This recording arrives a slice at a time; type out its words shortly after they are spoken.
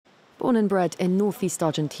Born and bred in northeast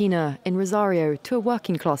Argentina, in Rosario, to a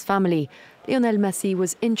working-class family, Lionel Messi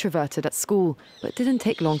was introverted at school, but didn't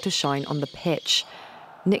take long to shine on the pitch.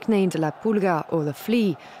 Nicknamed La Pulga, or the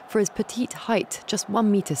Flea, for his petite height, just 1.69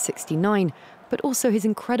 meters, but also his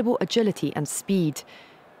incredible agility and speed.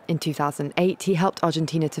 In 2008, he helped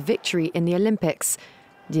Argentina to victory in the Olympics.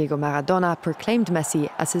 Diego Maradona proclaimed Messi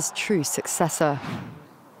as his true successor.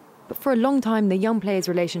 But for a long time, the young player's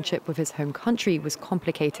relationship with his home country was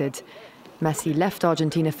complicated. Messi left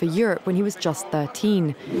Argentina for Europe when he was just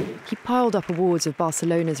 13. He piled up awards with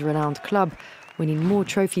Barcelona's renowned club, winning more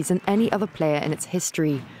trophies than any other player in its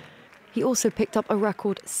history. He also picked up a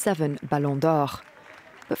record 7 Ballons d'Or.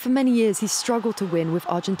 But for many years, he struggled to win with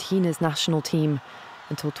Argentina's national team,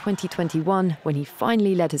 until 2021, when he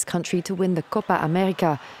finally led his country to win the Copa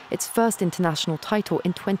America, its first international title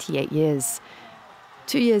in 28 years.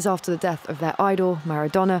 2 years after the death of their idol,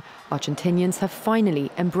 Maradona, Argentinians have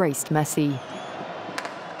finally embraced Messi.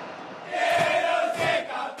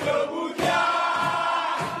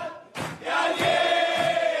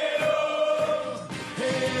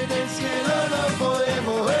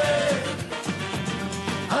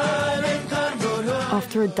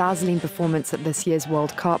 After a dazzling performance at this year's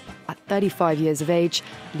World Cup, at 35 years of age,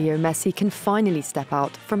 Leo Messi can finally step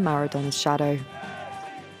out from Maradona's shadow.